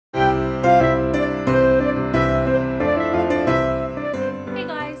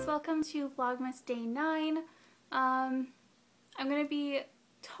to Vlogmas Day 9. I'm going to be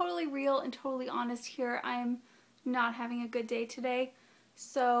totally real and totally honest here. I'm not having a good day today,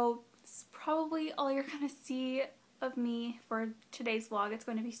 so it's probably all you're going to see of me for today's vlog. It's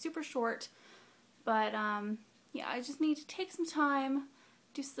going to be super short, but yeah, I just need to take some time,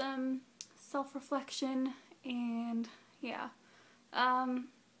 do some self-reflection, and yeah. I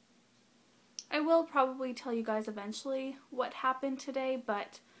will probably tell you guys eventually what happened today,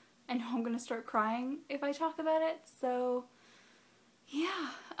 but I know I'm going to start crying if I talk about it, so yeah.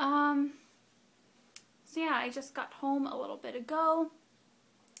 So yeah, I just got home a little bit ago,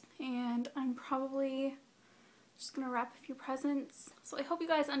 and I'm probably just going to wrap a few presents. So I hope you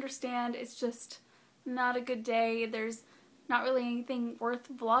guys understand it's just not a good day. There's not really anything worth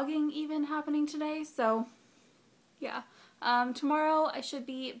vlogging even happening today, so yeah. Tomorrow I should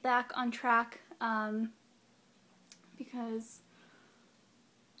be back on track, because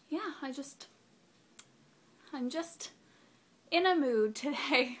yeah, I'm just in a mood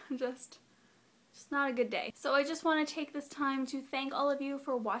today. I'm just not a good day. So I just want to take this time to thank all of you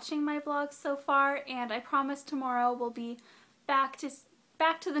for watching my vlogs so far, and I promise tomorrow we'll be back to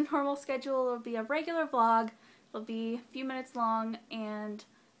the normal schedule. It'll be a regular vlog. It'll be a few minutes long, and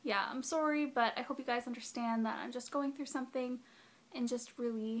yeah, I'm sorry, but I hope you guys understand that I'm just going through something and just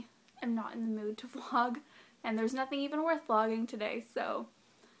really am not in the mood to vlog, and there's nothing even worth vlogging today, so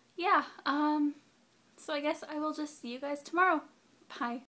yeah, so I guess I will just see you guys tomorrow. Bye.